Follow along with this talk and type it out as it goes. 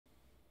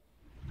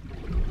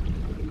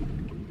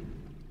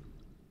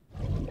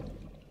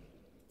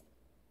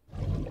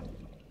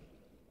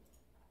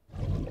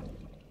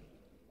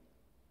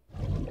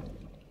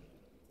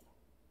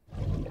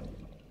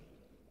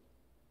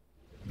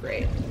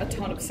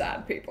ton of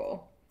sad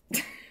people.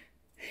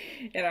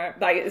 You know,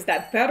 like, is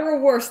that better or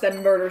worse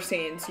than murder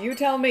scenes? You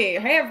tell me.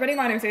 Hey everybody,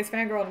 my name is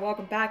AceFangirl, and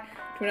welcome back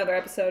to another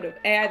episode of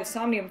AI the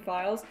Somnium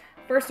Files.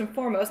 First and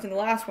foremost, in the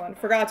last one,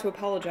 forgot to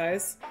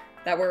apologize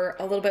that we're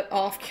a little bit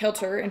off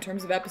kilter in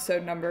terms of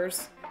episode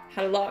numbers.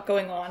 Had a lot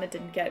going on, it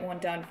didn't get one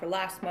done for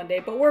last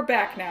Monday, but we're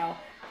back now.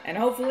 And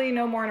hopefully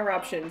no more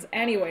interruptions.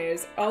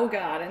 Anyways, oh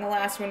god, in the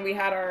last one we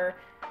had our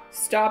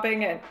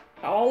stopping at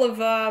all of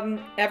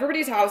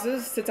everybody's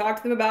houses to talk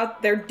to them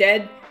about their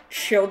dead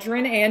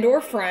children and or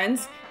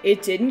friends.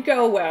 It didn't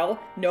go well.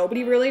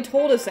 Nobody really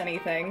told us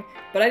anything,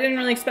 but I didn't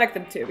really expect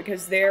them to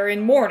because they're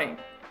in mourning.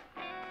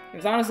 It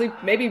was honestly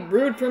maybe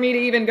rude for me to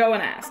even go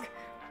and ask.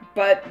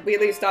 But we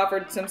at least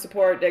offered some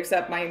support,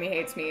 except Miami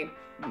hates me.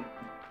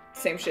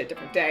 Same shit,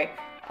 different day.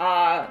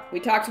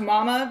 We talked to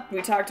Mama,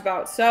 we talked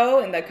about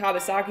So in the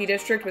Kawasaki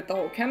district with the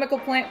whole chemical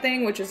plant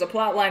thing, which is a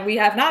plot line we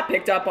have not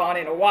picked up on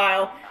in a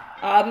while,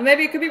 but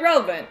maybe it could be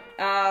relevant.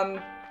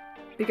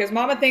 Because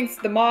Mama thinks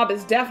the mob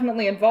is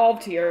definitely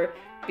involved here,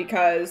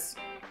 because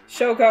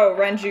Shoko,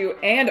 Renju,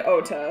 and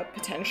Ota,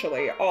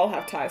 potentially, all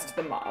have ties to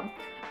the mob.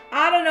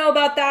 I don't know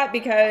about that,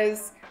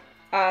 because,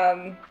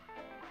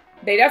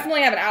 they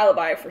definitely have an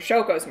alibi for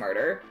Shoko's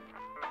murder.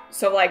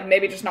 So, like,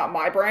 maybe just not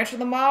my branch of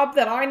the mob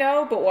that I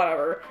know, but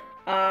whatever.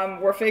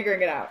 We're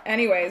figuring it out.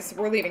 Anyways,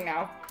 we're leaving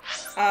now.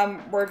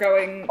 We're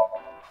going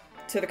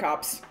to the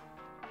cops.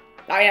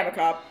 I am a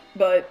cop,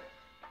 but,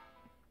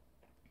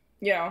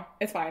 you know,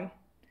 it's fine.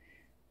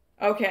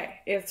 Okay,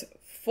 it's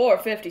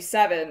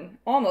 4:57,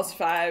 almost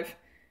 5.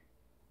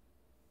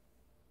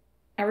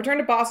 I returned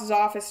to boss's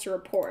office to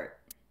report.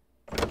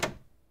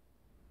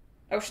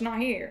 Oh, she's not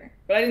here,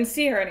 but I didn't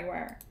see her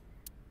anywhere.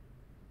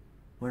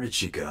 Where did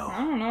she go? I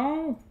don't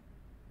know.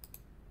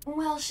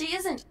 Well, she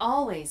isn't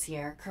always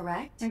here,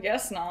 correct? I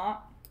guess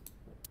not.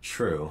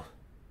 True.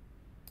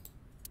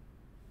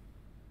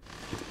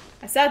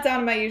 I sat down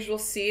in my usual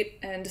seat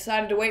and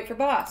decided to wait for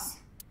boss.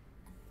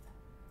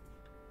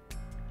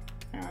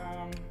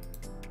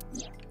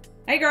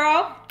 Hey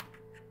girl!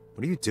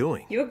 What are you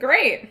doing? You look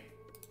great!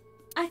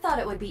 I thought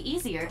it would be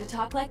easier to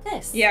talk like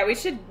this. Yeah, we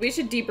should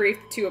debrief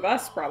the two of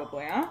us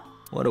probably, huh?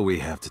 What do we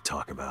have to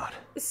talk about?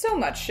 So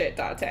much shit,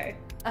 Date.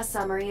 A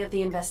summary of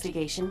the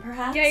investigation,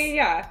 perhaps?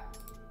 Yeah.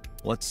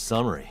 What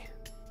summary?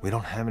 We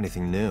don't have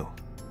anything new.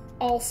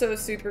 Also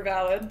super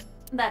valid.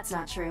 That's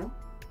not true.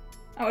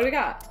 Oh, what do we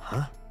got?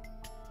 Huh?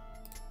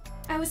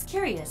 I was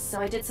curious, so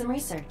I did some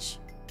research.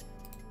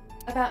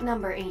 About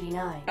number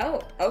 89.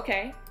 Oh,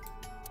 okay.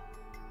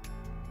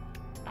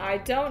 I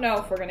don't know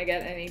if we're gonna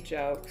get any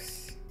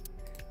jokes.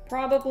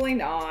 Probably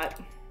not.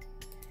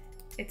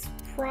 It's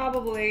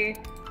probably...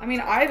 I mean,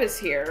 Iva's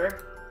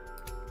here.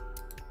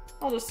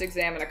 I'll just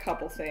examine a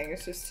couple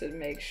things just to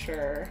make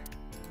sure.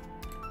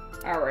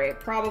 Alright,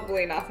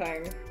 probably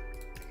nothing.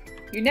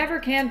 You never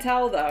can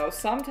tell, though.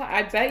 Sometimes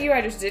I bet you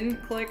I just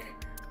didn't click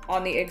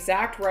on the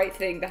exact right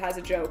thing that has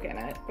a joke in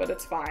it, but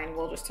it's fine.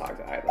 We'll just talk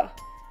to Iva.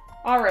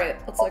 Alright,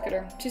 let's look at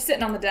her. She's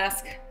sitting on the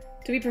desk.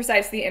 To be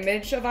precise, the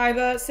image of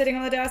Iva sitting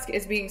on the desk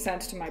is being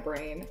sent to my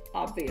brain,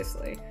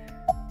 obviously.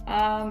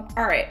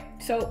 Alright,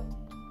 so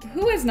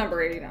who is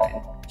number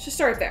 89? Should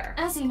start there.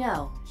 As you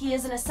know, he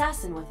is an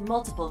assassin with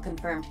multiple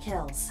confirmed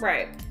kills.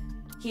 Right.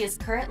 He is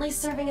currently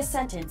serving a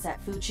sentence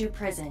at Fuchu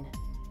Prison.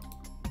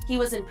 He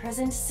was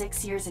imprisoned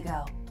 6 years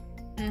ago.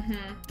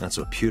 That's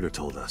what Pewter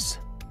told us.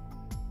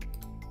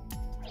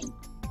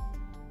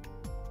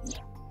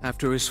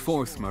 After his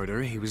 4th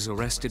murder, he was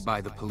arrested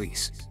by the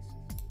police.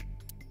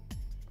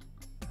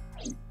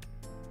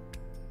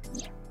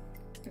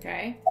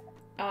 Okay.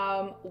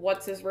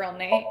 What's his real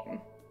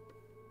name?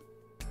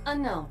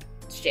 Unknown.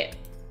 Shit.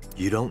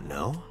 You don't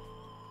know?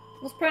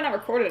 Well, it's probably not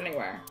recorded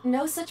anywhere.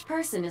 No such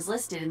person is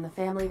listed in the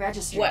family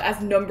registry. What,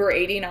 as number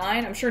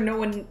 89? I'm sure no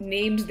one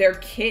named their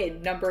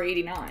kid number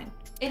 89.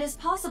 It is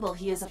possible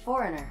he is a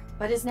foreigner,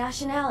 but his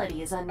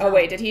nationality is unknown. Oh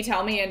wait, did he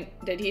tell me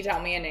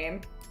a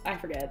name? I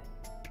forget.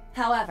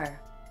 However,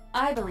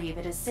 I believe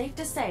it is safe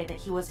to say that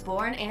he was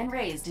born and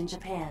raised in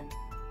Japan.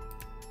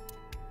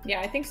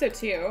 Yeah, I think so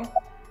too.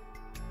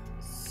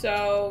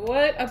 So,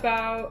 what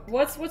about...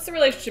 What's the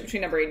relationship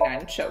between number 89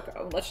 and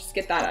Shoko? Let's just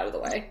get that out of the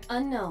way.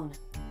 Unknown.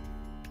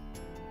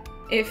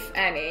 If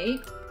any.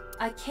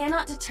 I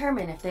cannot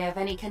determine if they have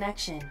any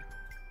connection.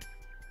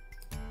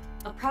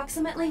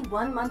 Approximately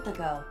 1 month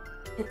ago,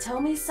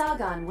 Hitomi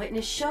Sagan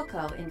witnessed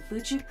Shoko in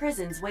Fuchu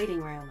Prison's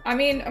waiting room. I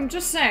mean, I'm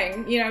just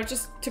saying, you know,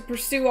 just to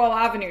pursue all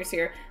avenues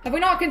here. Have we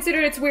not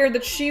considered it's weird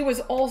that she was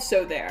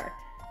also there?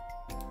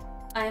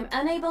 I am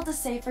unable to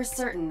say for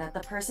certain that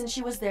the person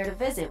she was there to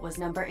visit was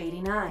number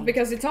 89.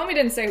 Because Hitomi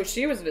didn't say who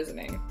she was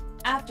visiting.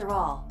 After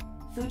all,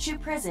 Fuchu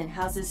Prison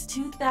houses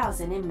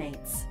 2,000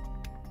 inmates.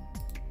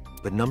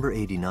 But number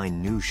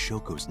 89 knew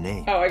Shoko's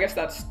name. Oh, I guess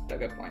that's a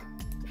good point.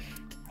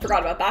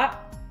 Forgot about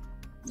that.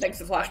 Thanks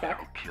to the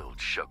flashback. Killed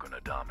Shoko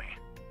Nadami.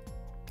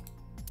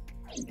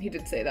 He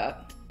did say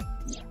that.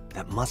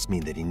 That must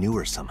mean that he knew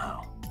her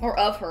somehow. Or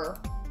of her.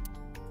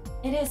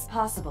 It is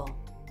possible.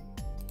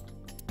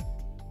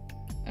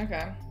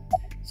 Okay.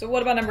 So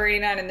what about number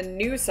 89 and the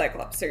new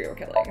Cyclops serial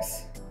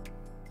killings?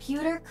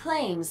 Pewter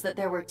claims that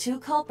there were 2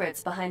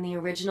 culprits behind the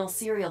original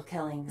serial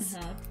killings.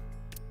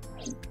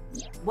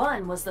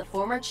 One was the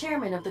former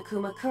chairman of the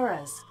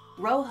Kumakuras,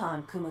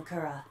 Rohan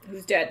Kumakura.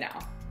 Who's dead now.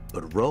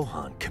 But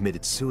Rohan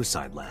committed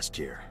suicide last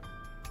year.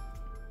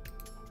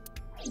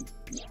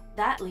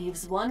 That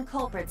leaves 1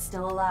 culprit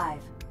still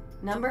alive,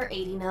 number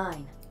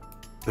 89.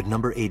 But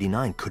number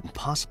 89 couldn't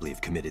possibly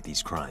have committed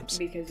these crimes.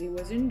 Because he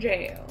was in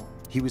jail.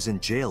 He was in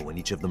jail when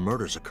each of the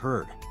murders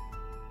occurred.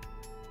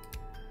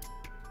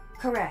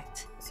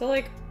 Correct. So,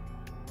 like,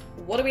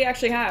 what do we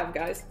actually have,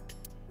 guys?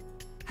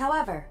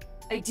 However,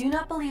 I do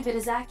not believe it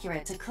is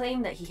accurate to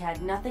claim that he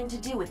had nothing to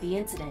do with the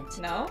incident.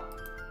 No?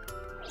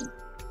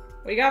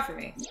 What do you got for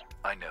me?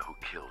 I know who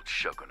killed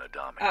Shoko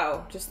Nadami.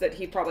 Oh, just that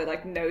he probably,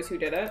 like, knows who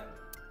did it?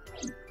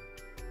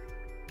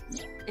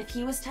 If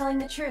he was telling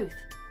the truth,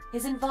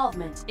 his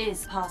involvement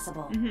is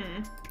possible.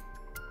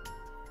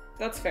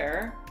 That's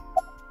fair.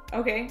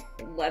 Okay,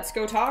 let's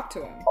go talk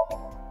to him.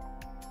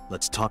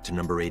 Let's talk to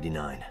number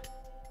 89.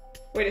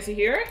 Wait, is he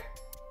here?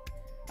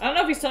 I don't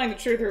know if he's telling the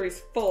truth or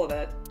he's full of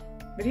it,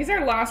 but he's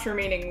our last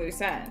remaining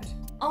loose end.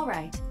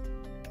 Alright.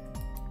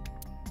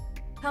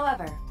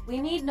 However, we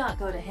need not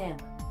go to him.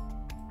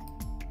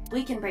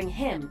 We can bring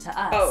him to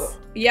us. Oh,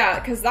 yeah,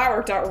 because that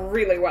worked out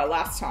really well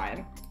last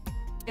time.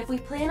 If we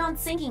plan on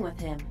syncing with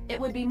him, it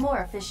would be more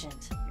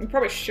efficient. We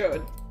probably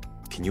should.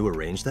 Can you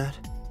arrange that?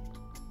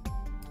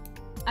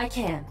 I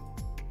can.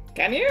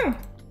 Can you?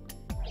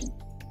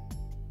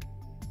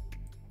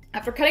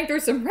 After cutting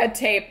through some red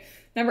tape,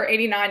 number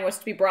 89 was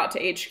to be brought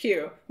to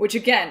HQ, which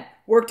again,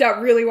 worked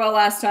out really well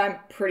last time.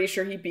 Pretty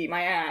sure he beat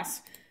my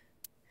ass.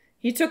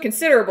 He took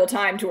considerable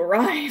time to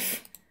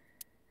arrive.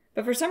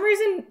 But for some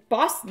reason,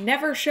 boss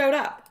never showed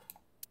up.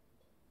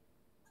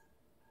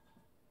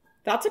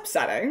 That's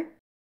upsetting.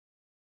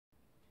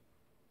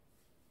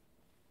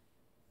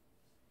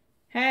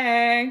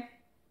 Hey.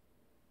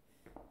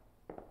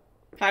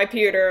 Hi,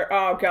 Peter.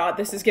 Oh god,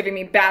 this is giving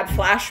me bad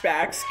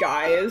flashbacks,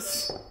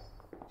 guys.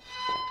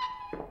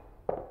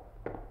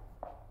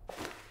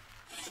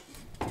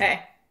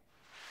 Hey.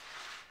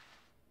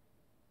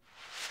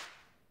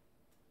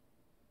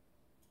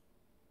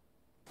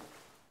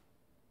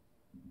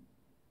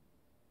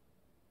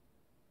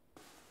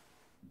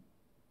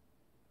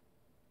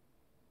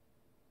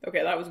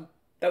 Okay, that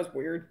was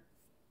weird.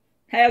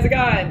 Hey, how's it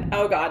going?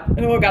 Oh god,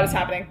 it's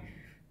happening.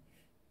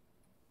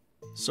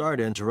 Sorry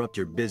to interrupt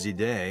your busy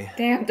day,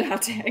 Damn,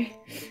 Date.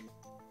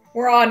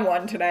 We're on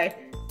one today.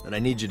 but I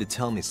need you to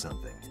tell me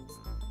something.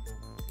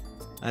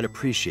 I'd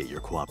appreciate your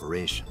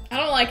cooperation. I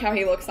don't like how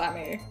he looks at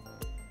me.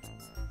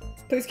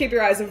 Please keep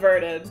your eyes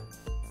averted.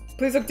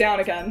 Please look down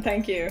again,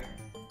 thank you.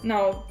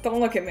 No, don't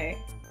look at me.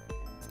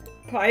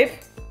 Pipe?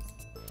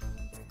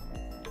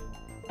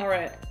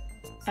 Alright.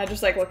 I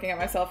just like looking at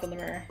myself in the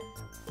mirror.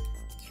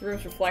 This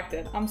room's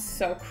reflected. I'm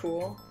so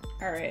cool.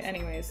 Alright,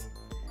 anyways.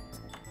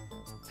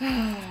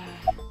 Hey,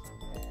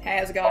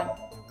 how's it going?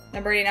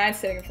 Number 89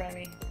 sitting in front of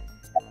me.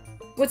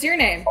 What's your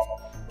name?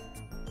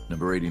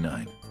 Number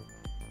 89.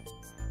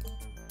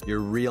 Your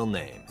real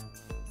name.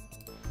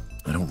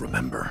 I don't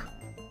remember.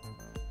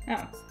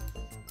 Oh.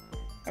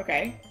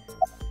 Okay.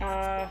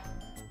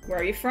 Where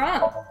are you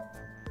from?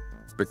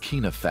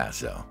 Burkina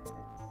Faso.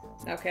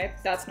 Okay,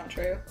 that's not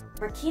true.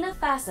 Burkina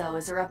Faso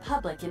is a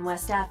republic in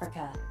West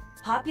Africa.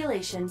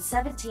 Population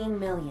 17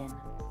 million.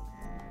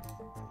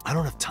 I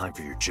don't have time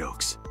for your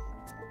jokes.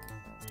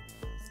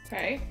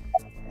 Okay.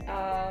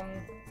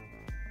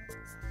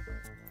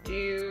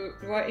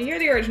 You're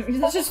the original,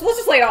 let's just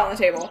lay it all on the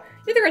table.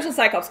 You're the original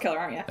Cyclops killer,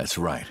 aren't you? That's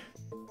right.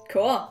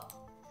 Cool.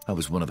 I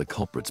was one of the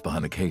culprits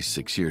behind the case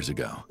 6 years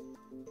ago.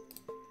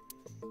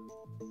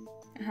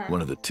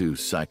 One of the 2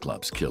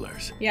 Cyclops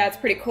killers. Yeah, it's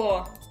pretty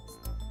cool.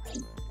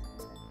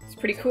 It's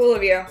pretty cool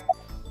of you.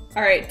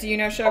 Alright, do you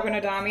know Shoko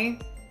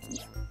Nadami?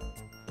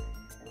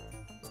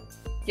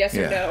 Yes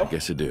or Yeah, no? I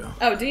guess I do.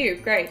 Oh, do you?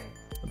 Great.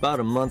 About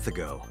a month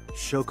ago,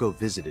 Shoko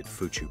visited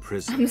Fuchu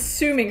prison. I'm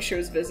assuming she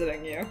was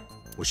visiting you.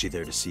 Was she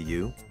there to see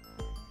you?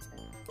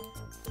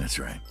 That's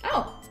right.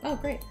 Oh,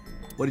 great.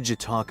 What did you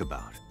talk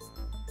about?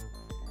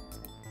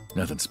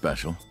 Nothing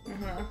special.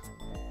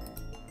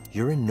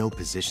 You're in no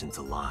position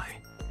to lie.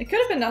 It could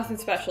have been nothing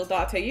special,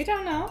 Date. You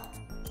don't know.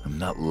 I'm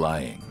not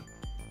lying.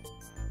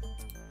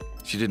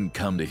 She didn't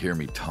come to hear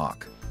me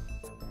talk.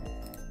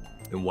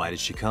 Then why did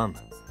she come?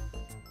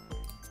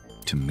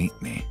 To meet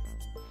me.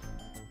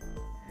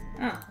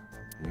 Oh.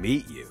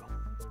 Meet you?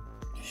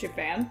 Is she a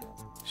fan?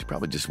 She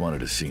probably just wanted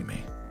to see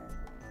me.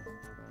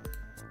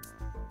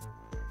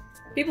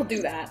 People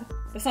do that.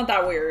 That's not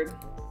that weird.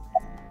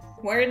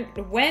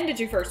 When did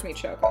you first meet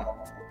Shoko?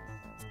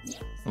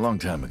 A long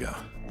time ago.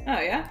 Oh,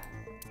 yeah?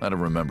 I don't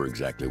remember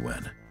exactly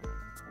when.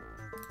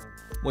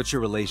 What's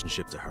your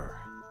relationship to her?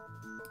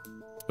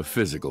 A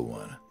physical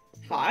one.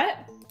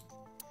 Hot?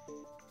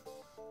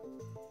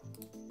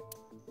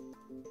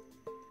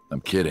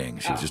 I'm kidding.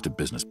 She was Oh. just a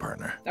business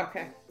partner.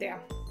 Okay, damn.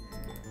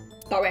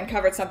 Thought we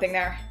uncovered something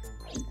there.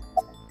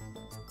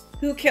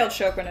 Who killed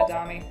Shoko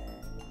Nadami?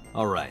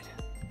 All right.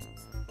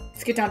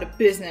 Let's get down to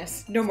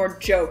business. No more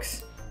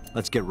jokes.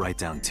 Let's get right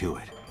down to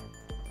it.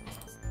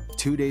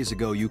 2 days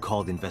ago, you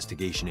called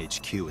Investigation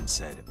HQ and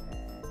said,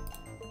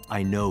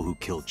 I know who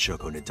killed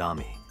Shoko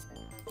Nadami.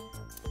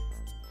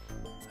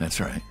 That's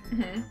right.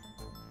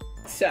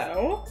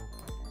 So?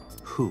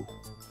 Who?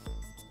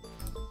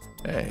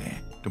 Hey,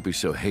 don't be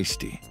so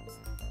hasty.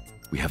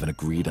 We haven't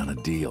agreed on a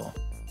deal.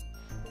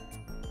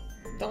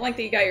 Don't like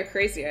that you got your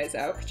crazy eyes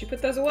out. Could you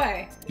put those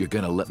away? You're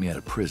gonna let me out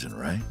of prison,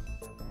 right?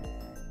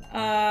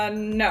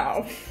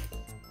 No.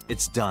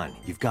 It's done.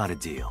 You've got a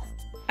deal.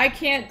 I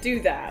can't do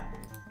that.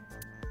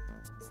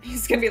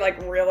 He's gonna be like,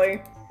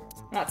 really?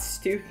 Not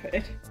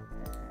stupid.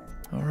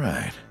 All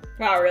right.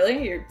 Wow,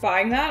 really? You're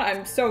buying that?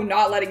 I'm so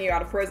not letting you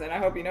out of prison. I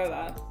hope you know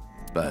that.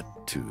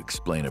 But to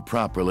explain it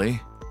properly,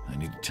 I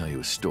need to tell you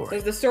a story.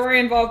 Does the story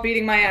involve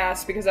beating my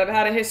ass? Because I've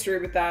had a history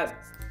with that.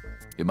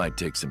 It might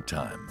take some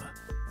time.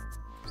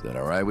 Is that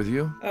all right with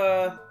you?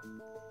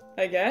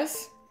 I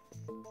guess?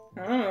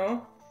 I don't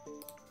know.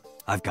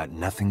 I've got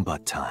nothing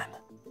but time.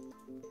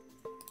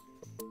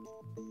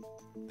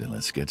 Then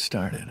let's get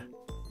started.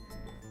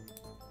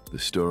 The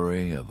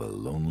story of a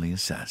lonely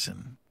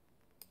assassin.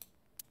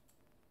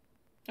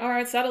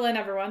 Alright, settle in,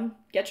 everyone.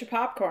 Get your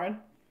popcorn.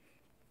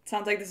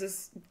 Sounds like this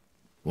is...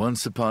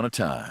 Once upon a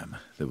time,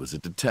 there was a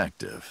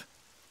detective,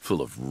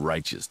 full of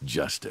righteous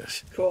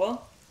justice.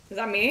 cool. Is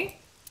that me?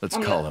 Let's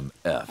call him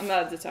F. I'm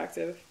not a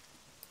detective.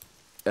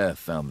 F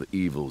found the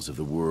evils of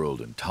the world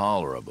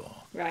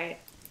intolerable. Right.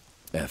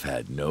 F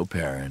had no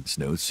parents,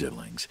 no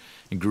siblings,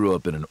 and grew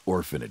up in an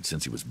orphanage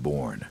since he was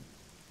born.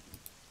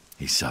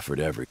 He suffered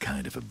every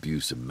kind of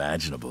abuse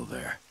imaginable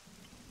there.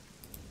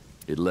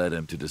 It led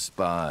him to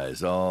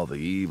despise all the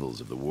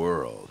evils of the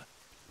world.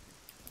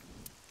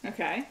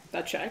 Okay,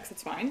 that checks.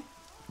 That's fine.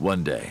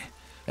 One day,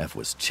 F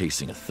was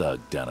chasing a thug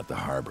down at the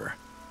harbor.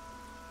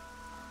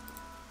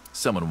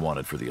 Someone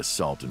wanted for the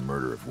assault and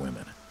murder of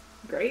women.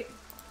 Great.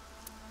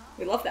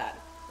 We love that.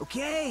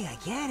 Okay, I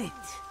get it.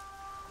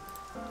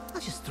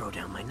 I'll just throw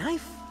down my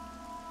knife.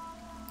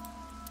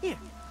 Here.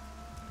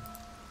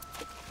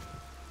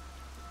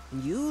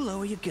 And you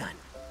lower your gun.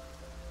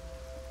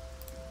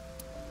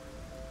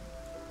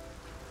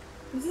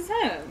 This is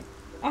him.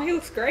 Oh, he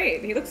looks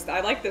great.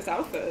 I like this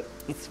outfit.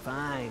 It's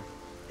fine.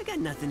 I got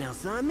nothing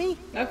else on me.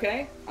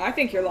 Okay, I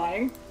think you're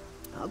lying.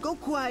 I'll go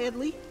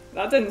quietly.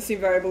 That didn't seem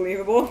very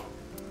believable.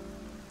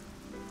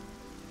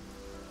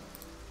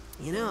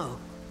 You know,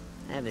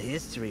 I have a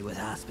history with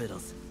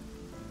hospitals.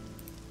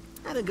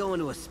 I've been going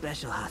to a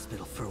special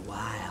hospital for a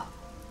while.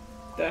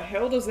 The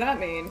hell does that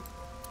mean?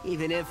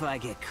 Even if I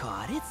get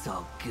caught, it's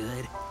all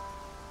good.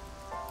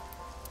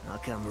 I'll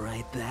come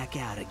right back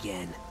out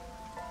again.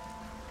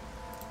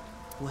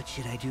 What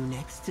should I do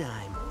next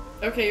time?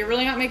 Okay, you're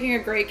really not making a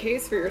great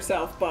case for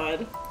yourself,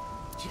 bud.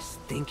 Just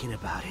thinking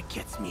about it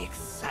gets me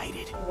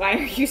excited. Why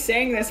are you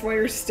saying this while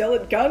you're still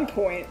at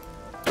gunpoint?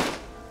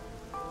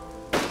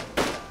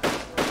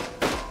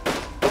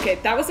 Okay,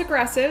 that was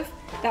aggressive.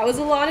 That was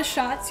a lot of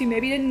shots. You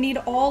maybe didn't need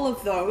all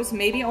of those.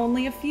 Maybe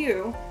only a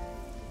few.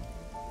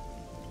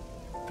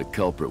 The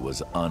culprit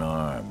was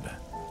unarmed.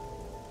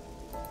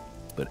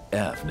 But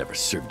F never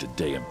served a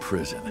day in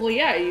prison. Well,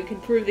 yeah, you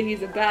can prove that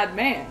he's a bad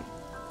man.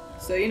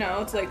 So, you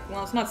know, it's like,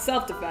 well, it's not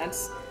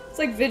self-defense. It's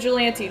like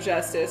vigilante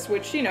justice,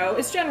 which, you know,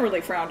 is generally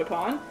frowned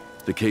upon.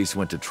 The case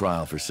went to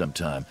trial for some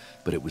time,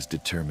 but it was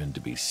determined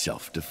to be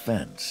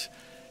self-defense,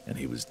 and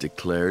he was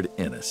declared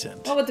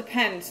innocent. Well, it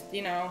depends,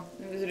 you know.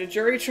 Was it a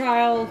jury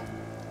trial?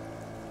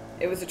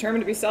 It was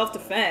determined to be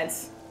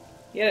self-defense.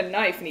 He had a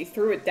knife and he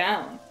threw it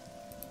down.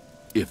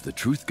 If the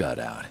truth got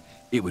out,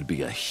 it would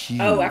be a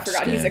huge Oh, I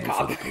forgot, he's a scandal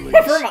cop. for the police.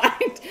 Never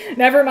mind.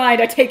 Never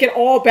mind, I take it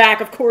all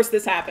back. Of course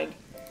this happened.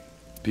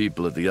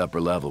 People at the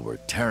upper level were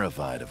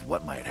terrified of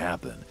what might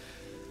happen,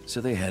 so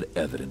they had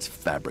evidence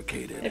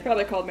fabricated. They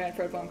probably called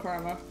Manfred von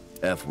Karma.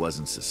 F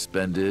wasn't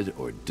suspended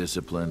or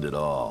disciplined at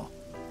all.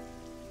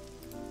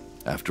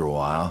 After a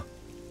while,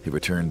 he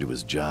returned to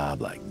his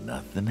job like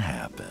nothing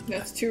happened.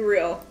 That's too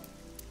real.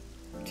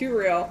 Too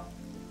real.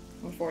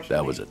 Unfortunately.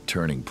 That was a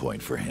turning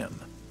point for him.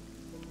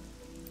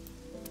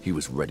 He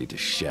was ready to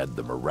shed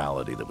the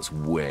morality that was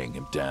weighing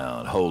him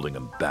down, holding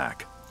him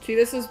back. See,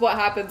 this is what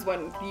happens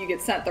when you get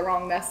sent the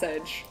wrong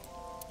message.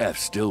 F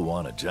still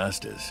wanted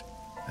justice,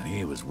 and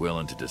he was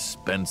willing to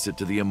dispense it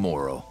to the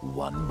immoral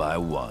one by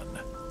one.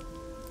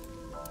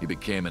 He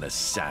became an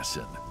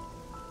assassin.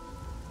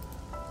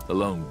 A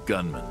lone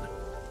gunman.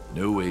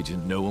 No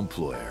agent, no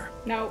employer.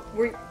 Now,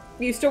 were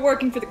you still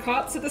working for the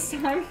cops at this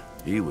time?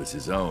 He was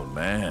his own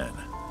man.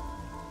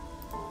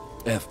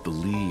 F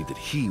believed that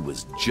he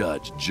was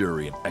judge,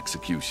 jury, and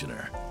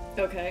executioner.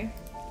 Okay.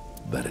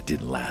 But it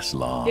didn't last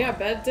long. Yeah,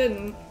 bet it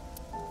didn't.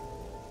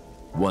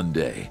 One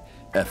day,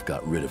 F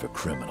got rid of a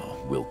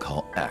criminal we'll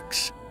call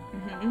X.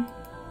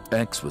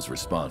 X was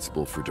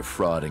responsible for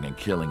defrauding and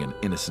killing an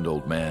innocent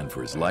old man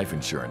for his life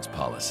insurance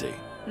policy.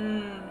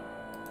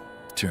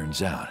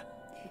 Turns out,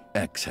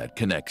 X had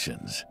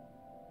connections.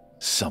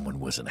 Someone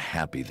wasn't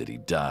happy that he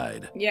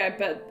died. Yeah, I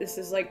bet this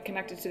is like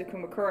connected to the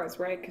Kumakuras,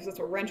 right? Because that's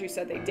what Renju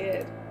said they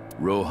did.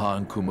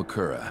 Rohan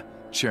Kumakura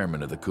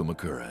chairman of the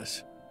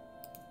Kumakuras.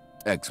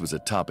 X was a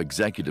top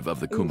executive of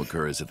the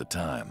Kumakuras at the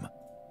time.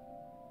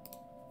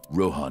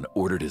 Rohan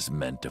ordered his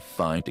men to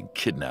find and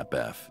kidnap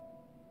F.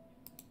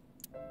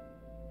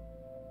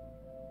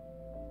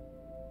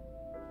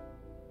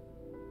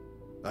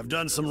 I've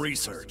done some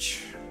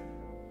research.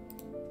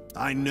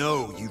 I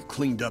know you've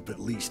cleaned up at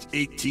least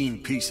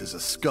 18 pieces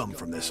of scum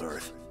from this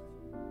earth.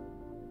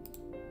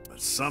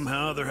 But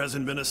somehow there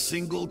hasn't been a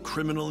single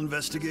criminal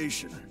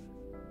investigation.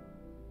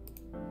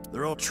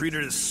 They're all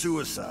treated as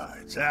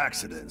suicides,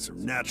 accidents, or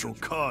natural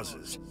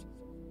causes.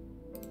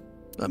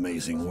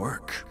 Amazing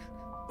work.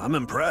 I'm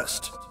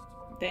impressed.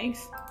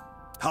 Thanks.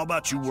 How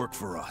about you work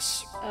for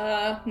us?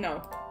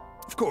 No.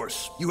 Of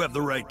course, you have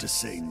the right to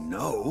say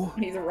no,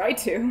 He's a right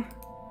to.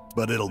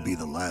 but it'll be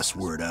the last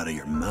word out of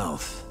your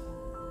mouth.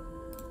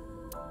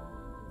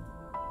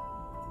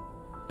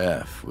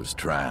 F was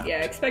trapped.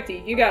 Yeah, expect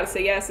you gotta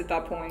say yes at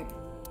that point.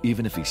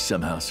 Even if he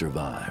somehow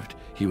survived,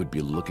 he would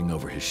be looking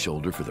over his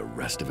shoulder for the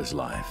rest of his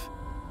life.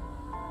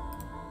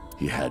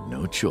 He had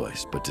no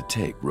choice but to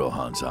take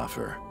Rohan's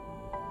offer.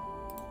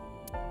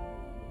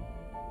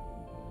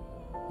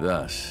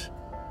 Thus,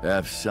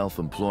 F's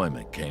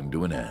self-employment came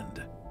to an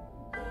end.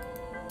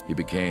 He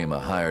became a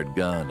hired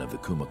gun of the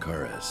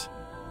Kumakuras.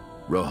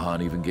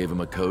 Rohan even gave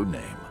him a code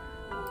name,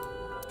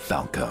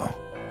 Falco.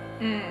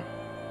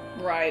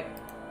 Right.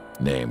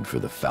 Named for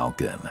the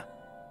falcon,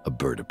 a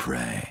bird of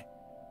prey.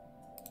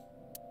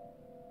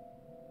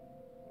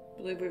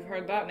 Believe we've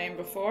heard that name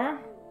before.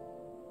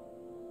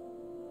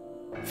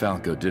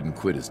 Falco didn't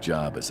quit his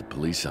job as a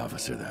police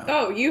officer, though.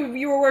 Oh,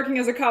 you were working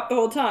as a cop the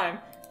whole time.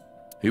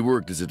 He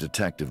worked as a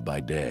detective by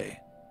day,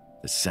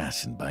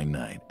 assassin by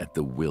night, at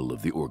the will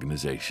of the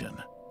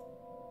organization.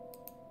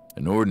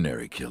 An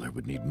ordinary killer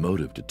would need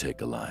motive to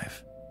take a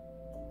life.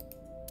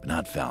 But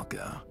not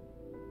Falco.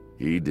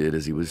 He did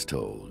as he was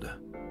told,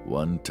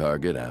 one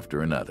target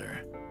after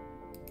another.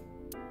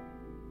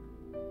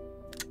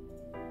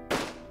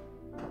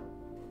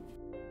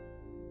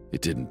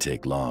 It didn't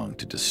take long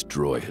to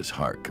destroy his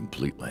heart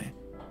completely.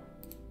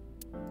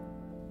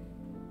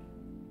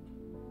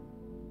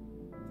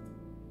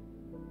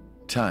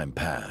 Time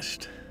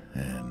passed,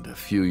 and a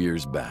few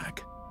years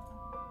back,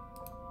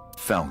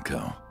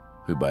 Falco,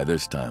 who by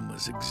this time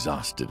was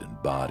exhausted in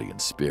body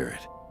and spirit,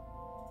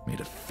 made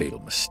a fatal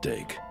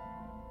mistake.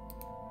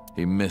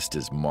 He missed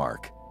his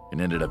mark and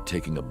ended up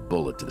taking a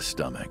bullet to the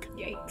stomach.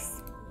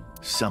 Yikes.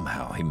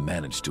 Somehow he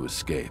managed to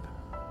escape.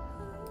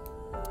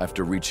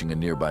 After reaching a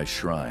nearby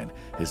shrine,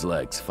 his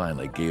legs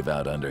finally gave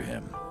out under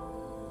him.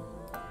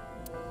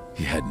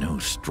 He had no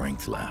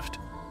strength left.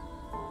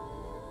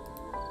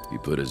 He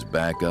put his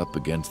back up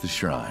against the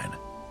shrine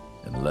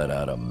and let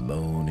out a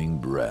moaning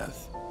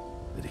breath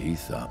that he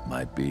thought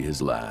might be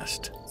his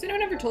last. Has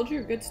anyone ever told you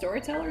you're a good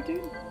storyteller,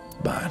 dude?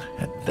 But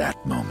at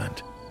that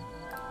moment,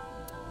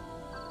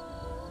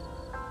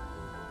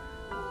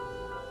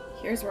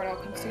 Here's where it all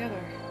comes together.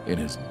 in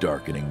his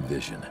darkening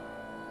vision,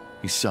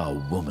 he saw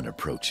a woman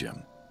approach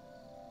him.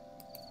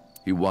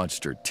 He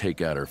watched her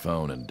take out her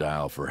phone and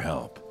dial for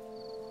help.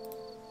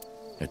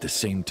 At the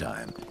same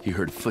time, he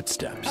heard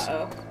footsteps.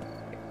 Uh-oh.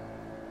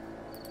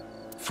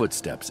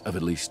 Footsteps of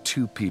at least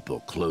two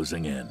people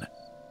closing in.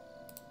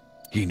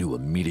 He knew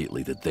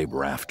immediately that they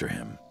were after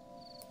him.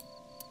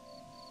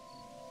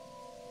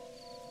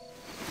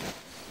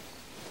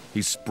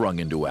 He sprung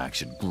into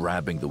action,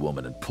 grabbing the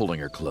woman and pulling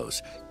her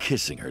close,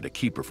 kissing her to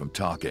keep her from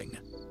talking.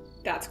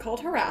 That's called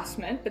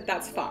harassment, but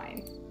that's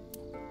fine.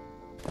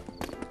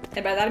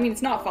 And by that I mean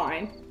it's not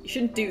fine. You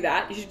shouldn't do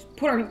that. You should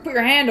put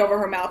your hand over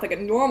her mouth like a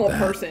normal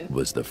person. That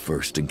was the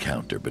first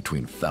encounter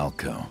between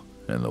Falco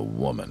and the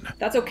woman.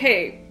 That's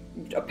okay.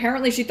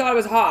 Apparently she thought it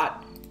was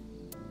hot.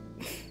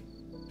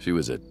 She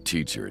was a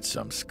teacher at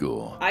some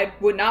school. I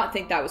would not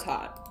think that was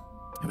hot.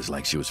 It was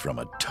like she was from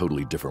a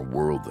totally different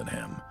world than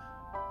him.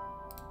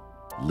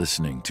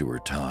 Listening to her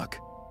talk,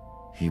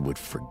 he would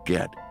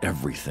forget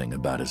everything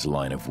about his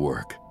line of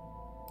work.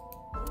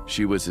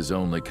 She was his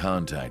only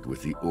contact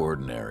with the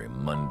ordinary,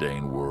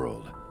 mundane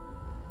world.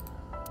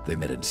 They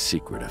met in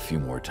secret a few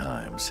more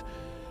times,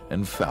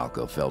 and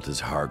Falco felt his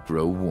heart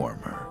grow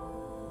warmer.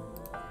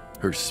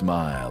 Her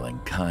smile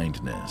and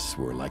kindness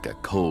were like a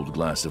cold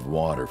glass of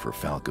water for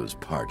Falco's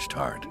parched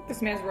heart.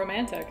 This man's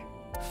romantic.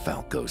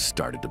 Falco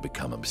started to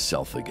become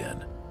himself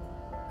again,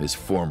 his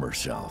former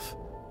self.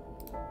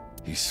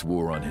 He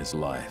swore on his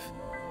life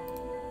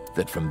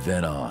that from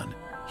then on,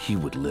 he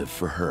would live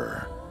for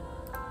her.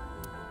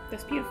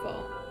 That's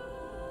beautiful.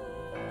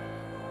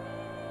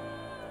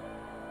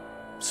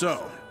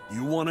 So,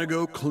 you want to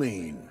go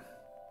clean?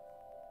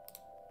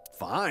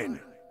 Fine.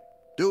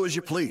 Do as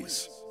you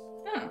please.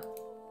 Huh.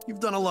 You've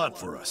done a lot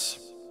for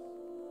us.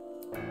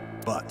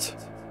 But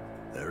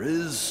there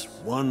is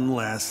one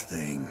last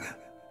thing.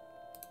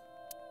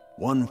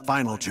 One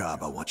final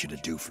job I want you to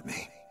do for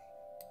me.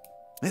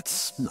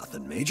 It's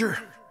nothing major.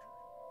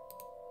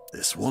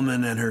 This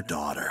woman and her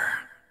daughter.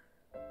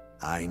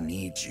 I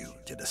need you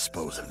to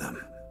dispose of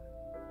them.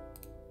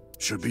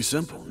 Should be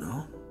simple,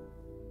 no?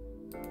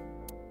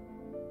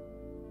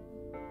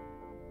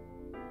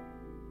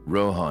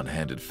 Rohan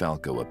handed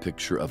Falco a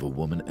picture of a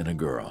woman and a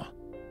girl.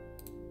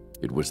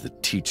 It was the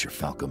teacher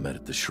Falco met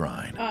at the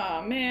shrine.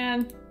 Aw,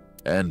 man.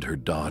 And her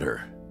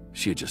daughter.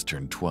 She had just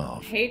turned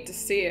 12. Hate to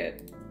see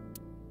it.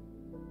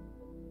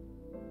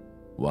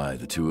 Why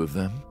the two of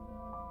them?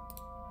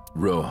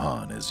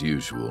 Rohan, as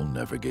usual,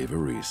 never gave a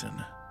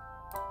reason.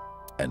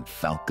 And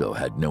Falco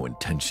had no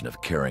intention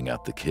of carrying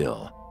out the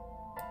kill.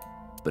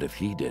 But if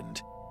he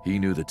didn't, he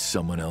knew that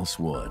someone else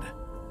would.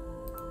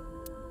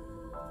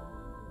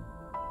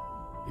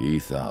 He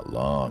thought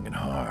long and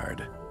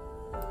hard.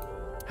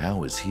 How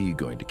was he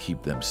going to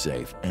keep them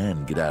safe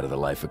and get out of the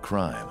life of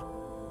crime?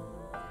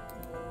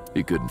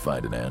 He couldn't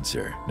find an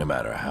answer, no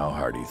matter how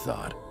hard he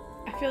thought.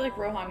 I feel like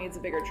Rohan needs a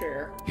bigger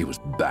trigger. He was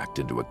backed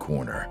into a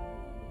corner.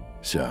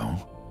 So,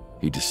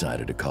 he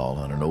decided to call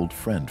on an old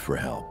friend for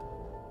help.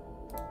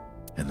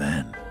 And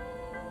then...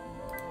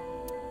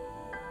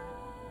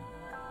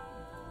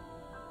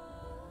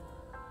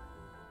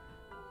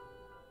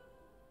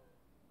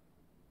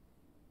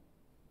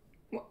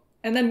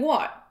 And then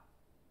what?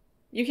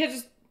 You can't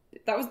just...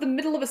 That was the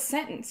middle of a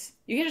sentence.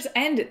 You can't just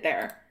end it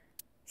there.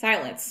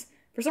 Silence.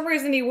 For some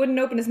reason, he wouldn't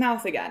open his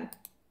mouth again.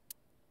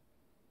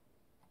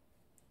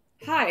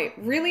 Hi.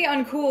 Really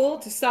uncool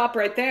to stop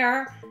right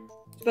there.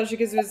 Especially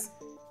because it was...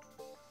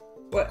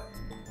 What?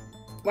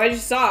 Why did you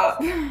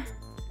stop?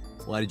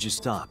 Why did you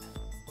stop?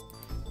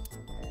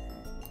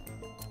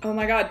 Oh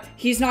my god.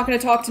 He's not gonna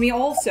talk to me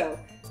also.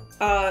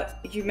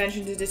 You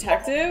mentioned a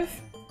detective?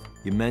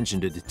 You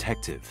mentioned a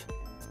detective.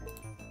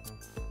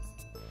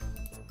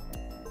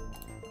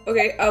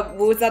 Okay,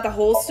 was that the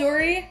whole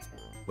story?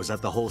 Was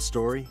that the whole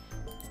story?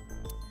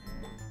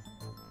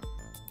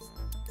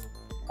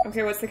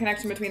 Okay, what's the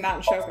connection between that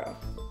and Shoko?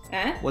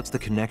 Eh? What's the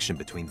connection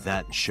between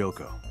that and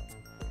Shoko?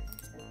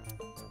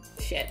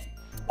 Shit.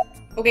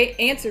 Okay,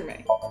 answer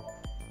me.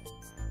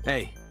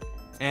 Hey,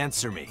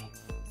 answer me.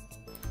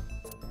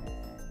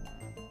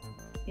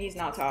 He's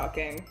not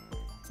talking.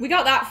 We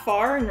got that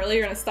far, and really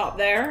you're gonna stop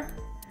there?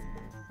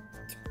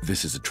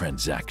 This is a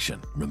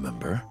transaction,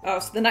 remember? Oh,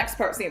 so the next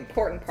part's the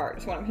important part,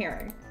 is what I'm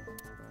hearing.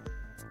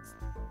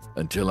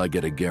 Until I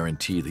get a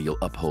guarantee that you'll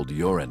uphold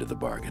your end of the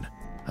bargain,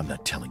 I'm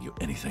not telling you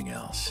anything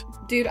else.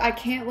 Dude, I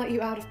can't let you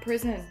out of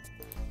prison.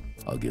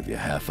 I'll give you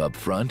half up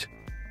front,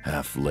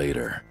 half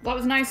later. That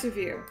was nice of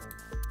you.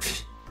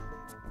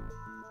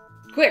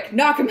 Quick,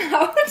 knock him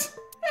out!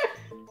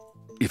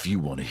 If you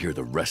want to hear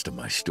the rest of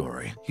my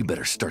story, you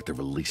better start the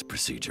release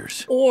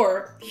procedures.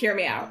 Or, hear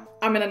me out.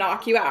 I'm gonna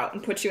knock you out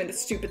and put you in the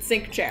stupid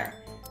sink chair.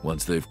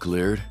 Once they've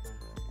cleared,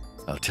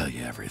 I'll tell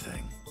you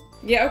everything.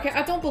 Yeah, okay,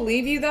 I don't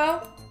believe you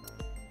though.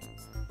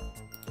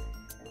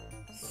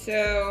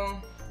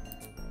 So...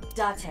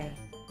 Date,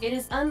 it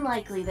is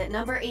unlikely that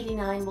number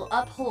 89 will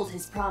uphold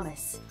his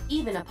promise,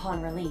 even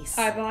upon release.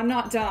 But I'm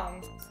not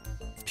dumb.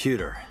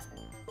 Pewter,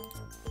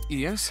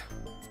 Yes?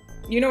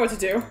 You know what to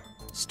do.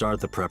 start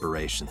the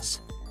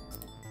preparations.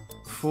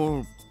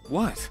 For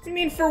what? You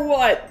mean for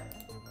what?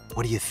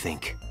 What do you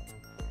think?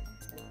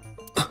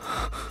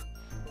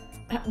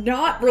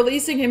 Not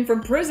releasing him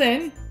from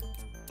prison.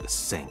 The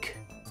sink.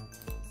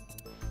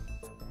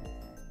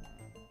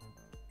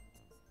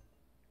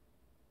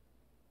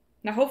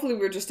 Now hopefully we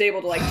were just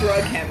able to like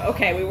drug him.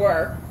 Okay, we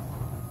were.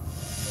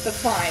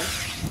 That's fine.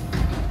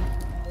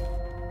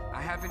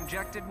 I have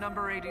injected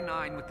number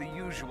 89 with the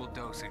usual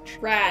dosage.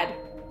 Rad.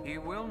 He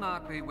will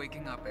not be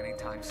waking up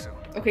anytime soon.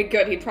 Okay,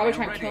 good. He'd probably Are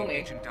try you and kill ready, me.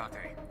 Agent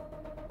Date?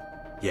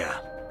 Yeah,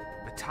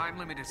 The time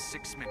limit is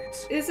 6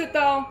 minutes. Is it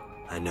though?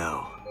 I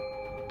know.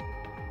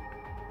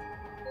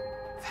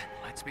 Then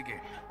let's begin.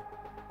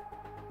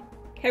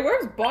 Hey,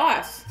 where's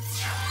boss?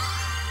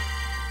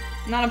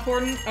 Not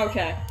important?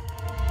 Okay.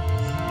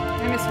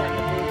 I miss her in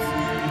the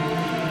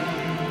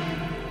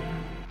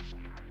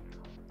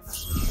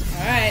boots.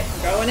 Alright,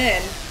 going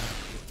in.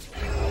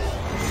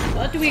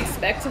 What do we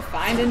expect to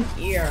find in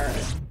here?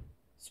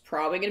 It's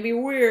probably gonna be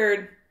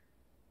weird.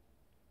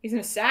 He's an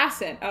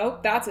assassin. Oh,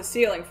 that's a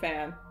ceiling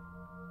fan.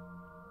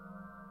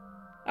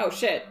 Oh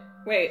shit.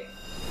 Wait.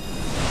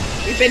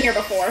 We've been here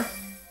before.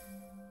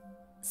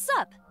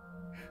 Sup?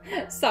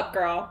 Sup,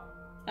 girl.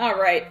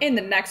 Alright, in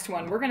the next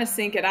one, we're gonna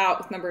sync it out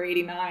with number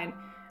 89.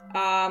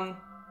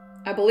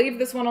 I believe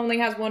this one only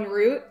has one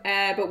route,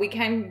 but we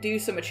can do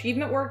some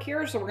achievement work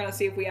here, so we're gonna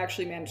see if we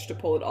actually manage to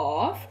pull it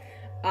off.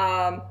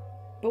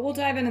 But we'll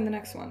dive in the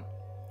next one.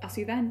 I'll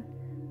see you then.